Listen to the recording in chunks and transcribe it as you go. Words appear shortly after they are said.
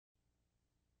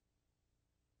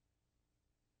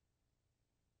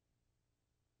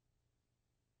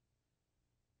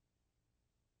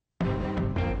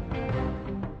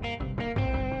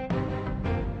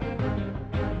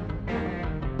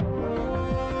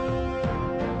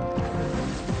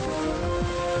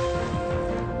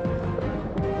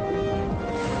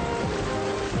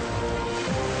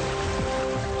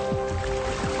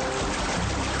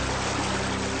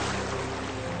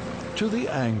To the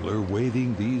angler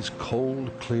wading these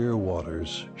cold, clear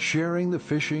waters, sharing the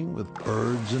fishing with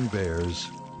birds and bears,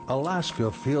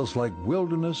 Alaska feels like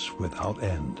wilderness without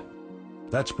end.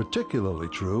 That's particularly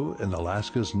true in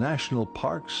Alaska's national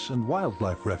parks and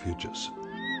wildlife refuges.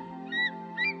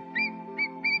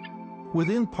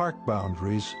 Within park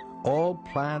boundaries, all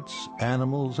plants,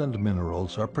 animals, and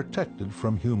minerals are protected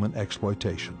from human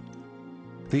exploitation.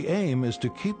 The aim is to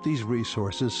keep these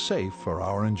resources safe for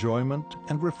our enjoyment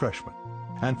and refreshment,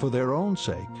 and for their own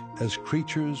sake as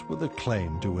creatures with a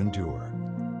claim to endure.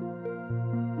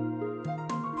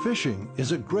 Fishing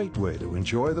is a great way to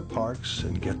enjoy the parks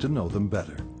and get to know them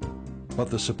better. But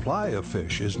the supply of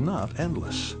fish is not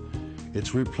endless.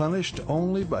 It's replenished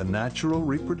only by natural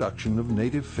reproduction of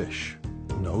native fish,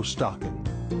 no stocking.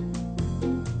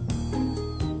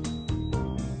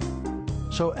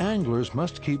 So anglers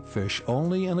must keep fish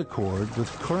only in accord with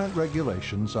current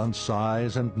regulations on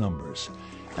size and numbers,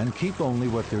 and keep only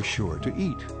what they're sure to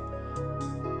eat.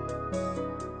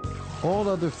 All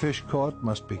other fish caught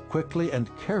must be quickly and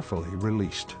carefully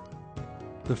released.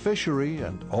 The fishery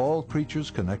and all creatures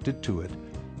connected to it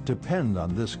depend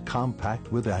on this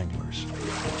compact with anglers.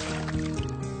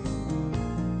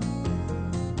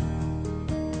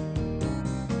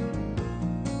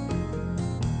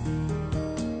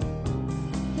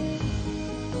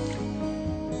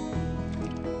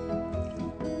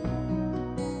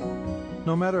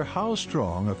 No matter how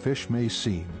strong a fish may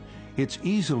seem, it's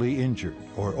easily injured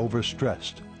or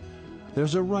overstressed.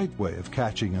 There's a right way of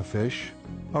catching a fish,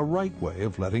 a right way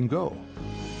of letting go.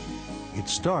 It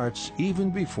starts even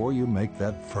before you make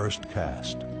that first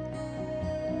cast.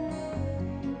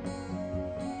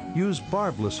 Use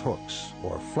barbless hooks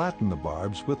or flatten the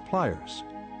barbs with pliers.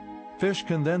 Fish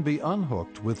can then be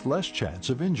unhooked with less chance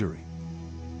of injury.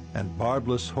 And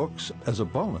barbless hooks, as a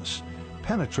bonus,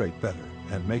 penetrate better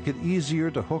and make it easier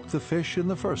to hook the fish in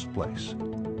the first place.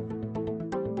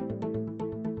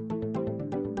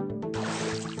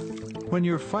 When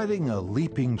you're fighting a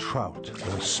leaping trout,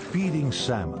 a speeding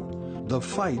salmon, the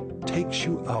fight takes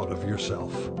you out of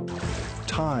yourself.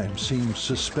 Time seems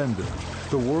suspended.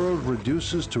 The world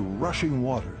reduces to rushing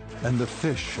water and the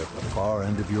fish at the far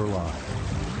end of your line.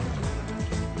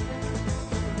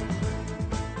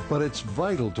 But it's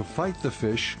vital to fight the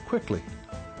fish quickly.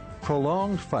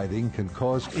 Prolonged fighting can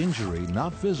cause injury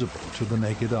not visible to the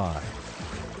naked eye.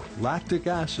 Lactic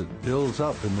acid builds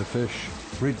up in the fish,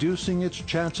 reducing its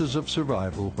chances of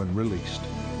survival when released.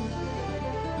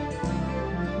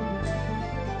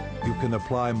 You can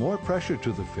apply more pressure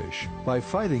to the fish by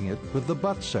fighting it with the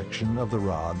butt section of the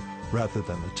rod rather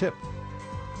than the tip.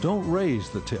 Don't raise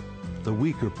the tip, the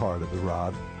weaker part of the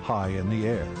rod, high in the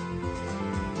air.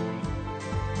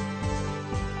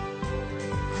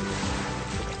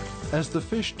 As the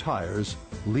fish tires,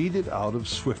 lead it out of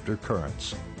swifter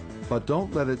currents, but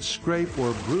don't let it scrape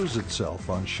or bruise itself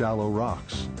on shallow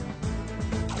rocks.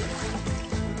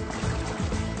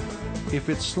 If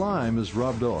its slime is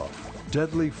rubbed off,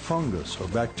 deadly fungus or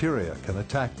bacteria can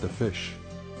attack the fish.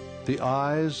 The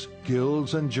eyes,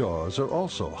 gills, and jaws are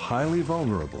also highly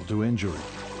vulnerable to injury.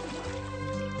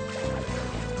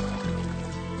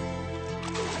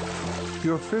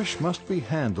 Your fish must be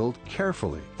handled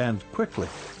carefully and quickly.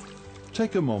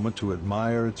 Take a moment to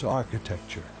admire its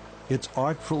architecture, its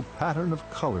artful pattern of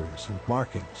colors and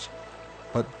markings,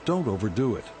 but don't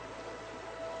overdo it.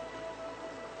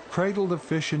 Cradle the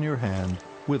fish in your hand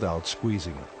without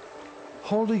squeezing it.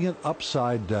 Holding it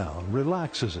upside down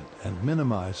relaxes it and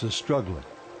minimizes struggling.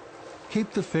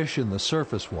 Keep the fish in the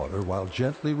surface water while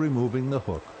gently removing the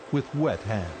hook with wet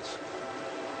hands.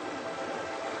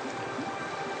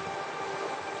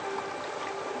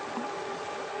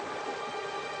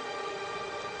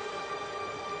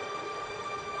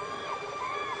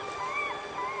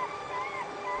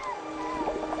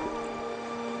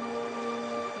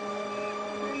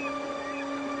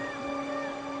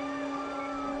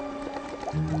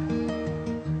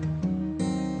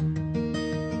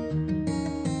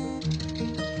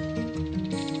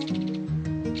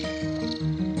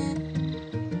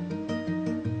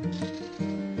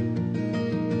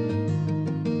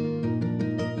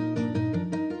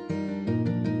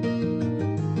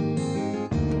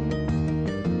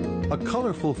 A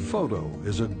colorful photo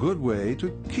is a good way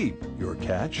to keep your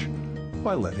catch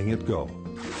by letting it go.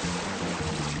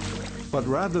 But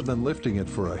rather than lifting it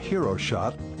for a hero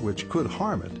shot, which could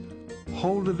harm it,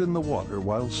 hold it in the water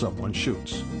while someone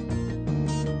shoots.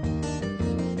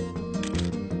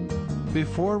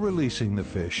 Before releasing the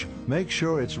fish, make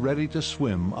sure it's ready to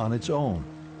swim on its own.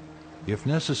 If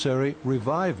necessary,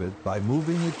 revive it by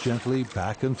moving it gently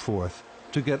back and forth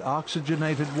to get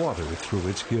oxygenated water through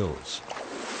its gills.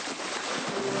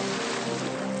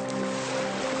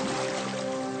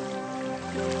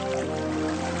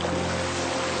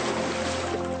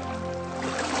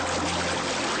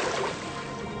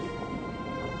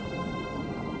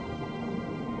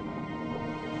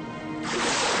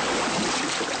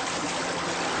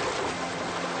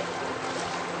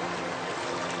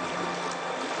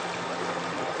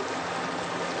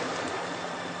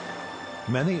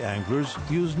 Many anglers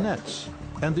use nets,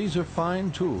 and these are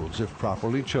fine tools if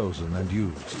properly chosen and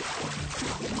used.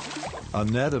 A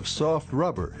net of soft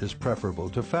rubber is preferable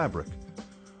to fabric.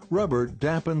 Rubber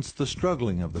dampens the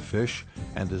struggling of the fish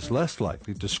and is less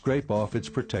likely to scrape off its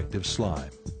protective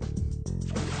slime.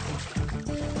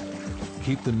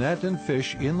 Keep the net and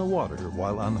fish in the water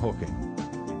while unhooking.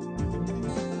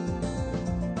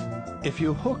 If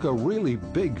you hook a really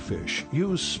big fish,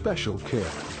 use special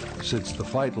care. Since the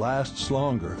fight lasts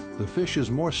longer, the fish is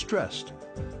more stressed,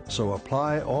 so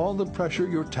apply all the pressure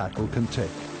your tackle can take.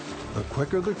 The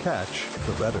quicker the catch,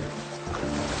 the better.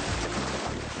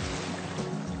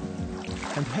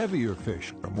 And heavier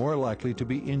fish are more likely to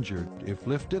be injured if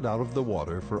lifted out of the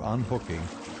water for unhooking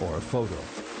or a photo.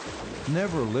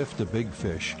 Never lift a big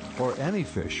fish or any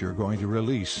fish you're going to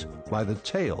release by the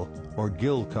tail or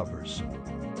gill covers.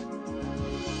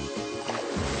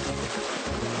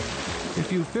 If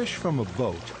you fish from a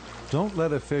boat, don't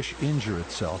let a fish injure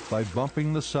itself by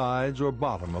bumping the sides or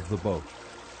bottom of the boat.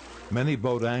 Many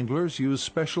boat anglers use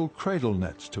special cradle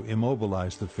nets to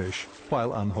immobilize the fish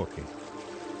while unhooking.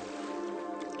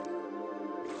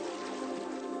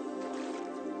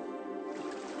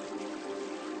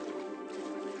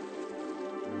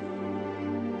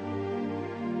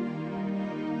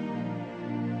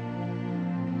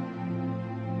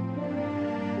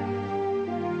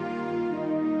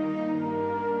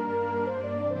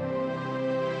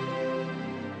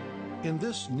 In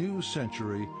this new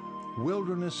century,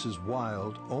 wilderness is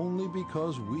wild only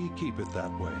because we keep it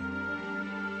that way.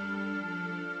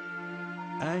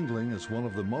 Angling is one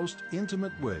of the most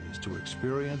intimate ways to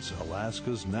experience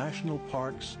Alaska's national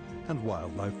parks and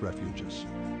wildlife refuges.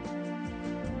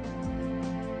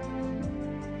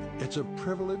 It's a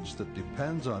privilege that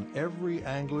depends on every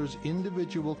angler's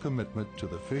individual commitment to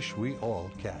the fish we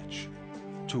all catch,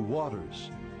 to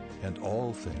waters and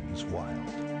all things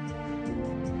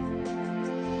wild.